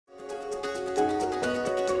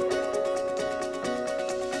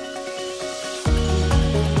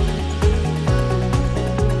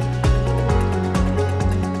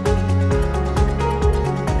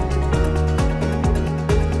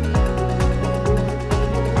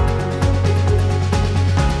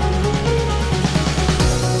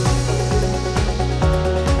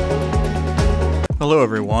Hello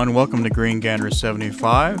everyone, welcome to Green Gander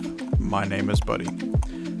 75. My name is Buddy.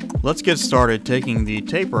 Let's get started taking the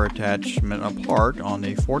taper attachment apart on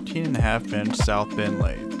the 14.5 inch South Bend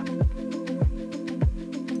lathe.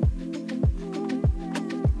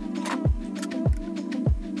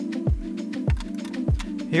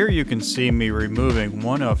 Here you can see me removing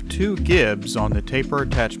one of two gibs on the taper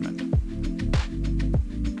attachment.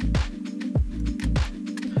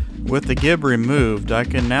 With the gib removed, I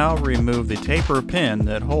can now remove the taper pin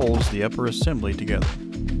that holds the upper assembly together.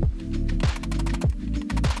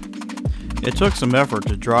 It took some effort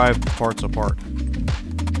to drive the parts apart.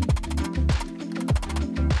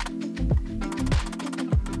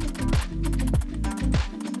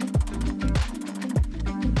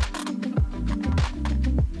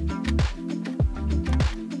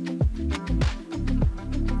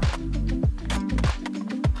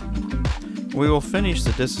 We will finish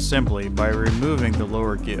the disassembly by removing the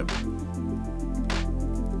lower gib.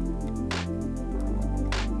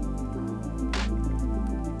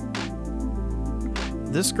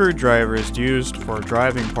 This screwdriver is used for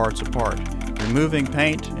driving parts apart, removing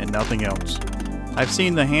paint and nothing else. I've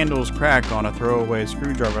seen the handles crack on a throwaway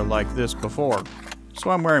screwdriver like this before,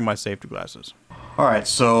 so I'm wearing my safety glasses. Alright,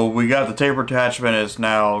 so we got the taper attachment. It's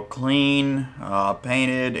now clean,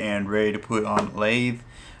 painted, and ready to put on the lathe.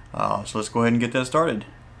 So let's go ahead and get that started.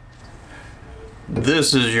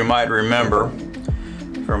 This, as you might remember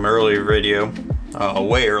from earlier video, a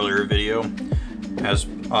way earlier video, has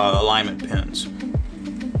alignment pins.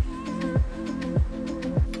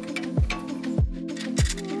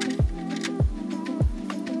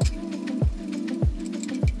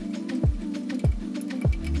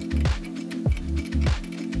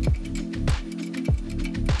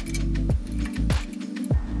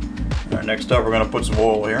 Next up, we're going to put some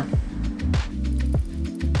oil here.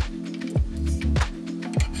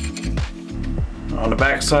 On the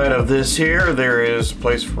back side of this here, there is a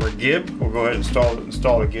place for a gib. We'll go ahead and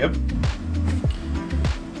install the gib.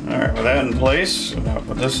 Alright, with that in place, now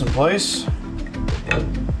put this in place.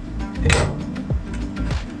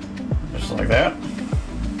 Just like that.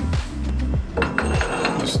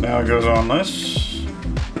 This now goes on this.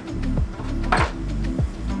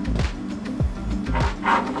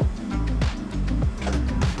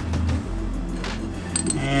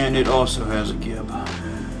 And it also has a gib.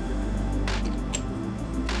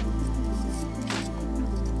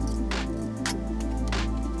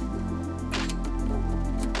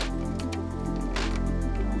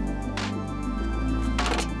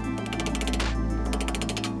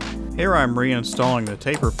 Here I'm reinstalling the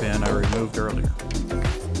taper pin I removed earlier.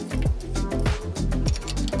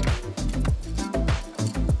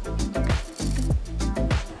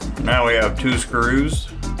 Now we have two screws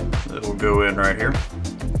that will go in right here.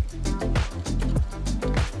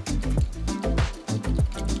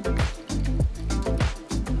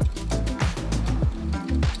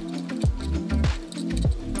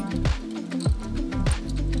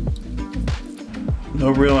 No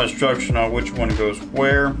real instruction on which one goes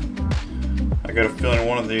where. I got a feeling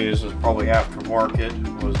one of these is probably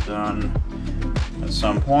aftermarket, was done at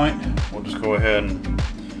some point. We'll just go ahead and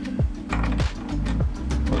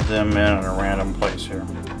put them in a random place here.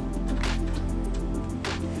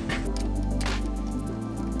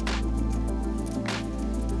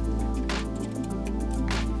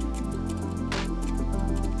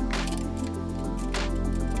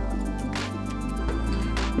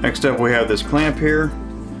 Next up, we have this clamp here.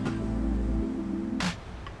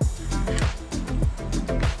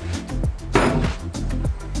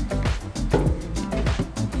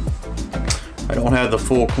 I don't have the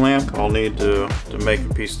full clamp. I'll need to make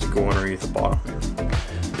a piece to go underneath the bottom here.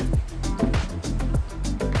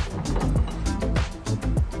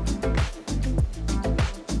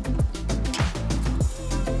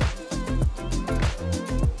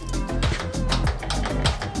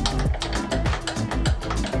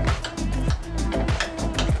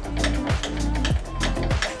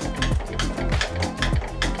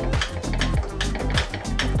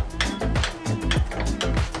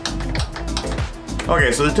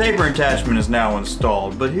 Okay, so the taper attachment is now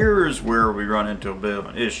installed, but here's where we run into a bit of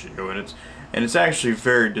an issue, and it's actually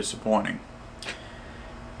very disappointing.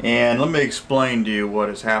 And let me explain to you what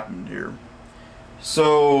has happened here.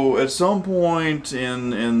 So at some point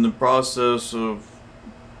in the process of,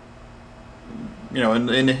 you know,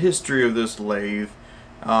 in the history of this lathe,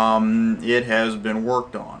 it has been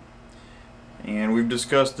worked on, and we've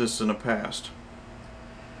discussed this in the past.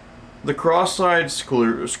 The cross-side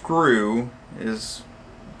screw is,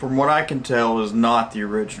 from what I can tell, is not the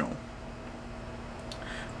original.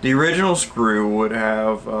 The original screw would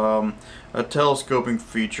have a telescoping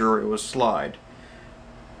feature. It would slide.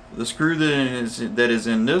 The screw that is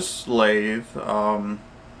in this lathe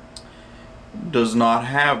does not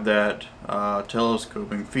have that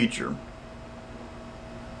telescoping feature.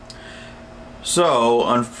 So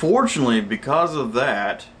unfortunately, because of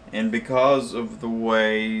that, and because of the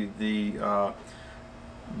way the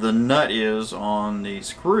nut is on the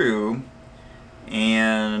screw,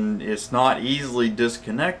 and it's not easily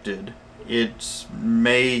disconnected, it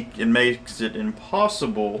makes it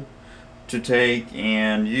impossible to take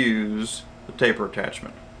and use the taper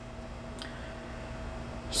attachment.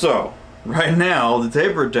 So right now the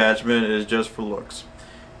taper attachment is just for looks.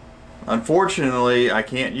 Unfortunately, I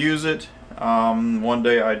can't use it. One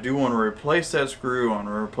day I do want to replace that screw. I want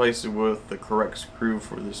to replace it with the correct screw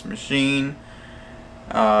for this machine,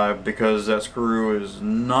 because that screw is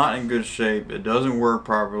not in good shape. It doesn't work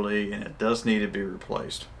properly, and it does need to be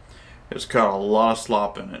replaced. It's got a lot of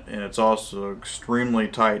slop in it, and it's also extremely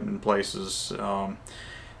tight in places.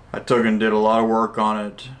 I took and did a lot of work on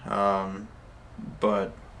it,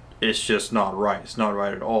 but it's just not right. It's not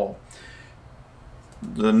right at all.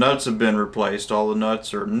 The nuts have been replaced. All the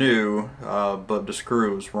nuts are new, but the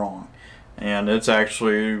screw is wrong. And it's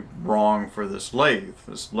actually wrong for this lathe.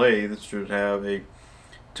 This lathe should have a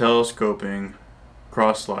telescoping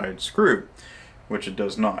cross-slide screw, which it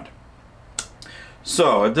does not.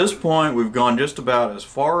 So at this point, we've gone just about as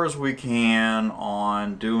far as we can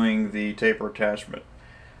on doing the taper attachment.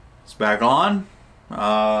 It's back on.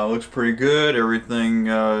 Looks pretty good. Everything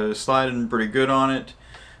is sliding pretty good on it.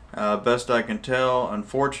 Best I can tell.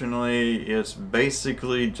 Unfortunately, it's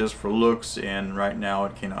basically just for looks, and right now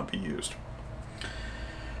it cannot be used.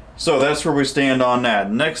 So that's where we stand on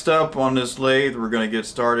that. Next up on this lathe, we're going to get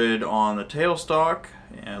started on the tailstock,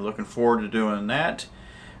 and looking forward to doing that.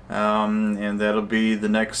 And that'll be the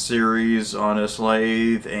next series on this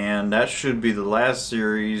lathe, and that should be the last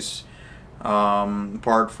series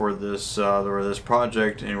part for this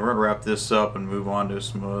project, and we're going to wrap this up and move on to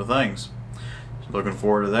some other things. So looking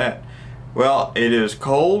forward to that. Well, it is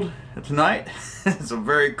cold tonight. It's a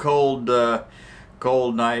very cold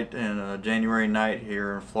cold night and a January night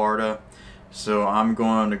here in Florida, so I'm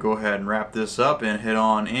going to go ahead and wrap this up and head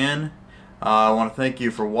on in. I want to thank you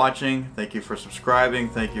for watching, thank you for subscribing,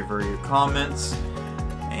 thank you for your comments,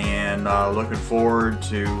 and looking forward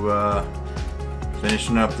to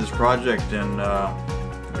finishing up this project and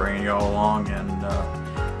bringing you all along and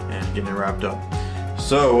getting it wrapped up.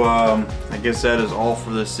 So I guess that is all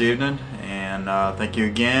for this evening, and thank you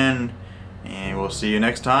again, and we'll see you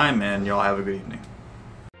next time, and y'all have a good evening.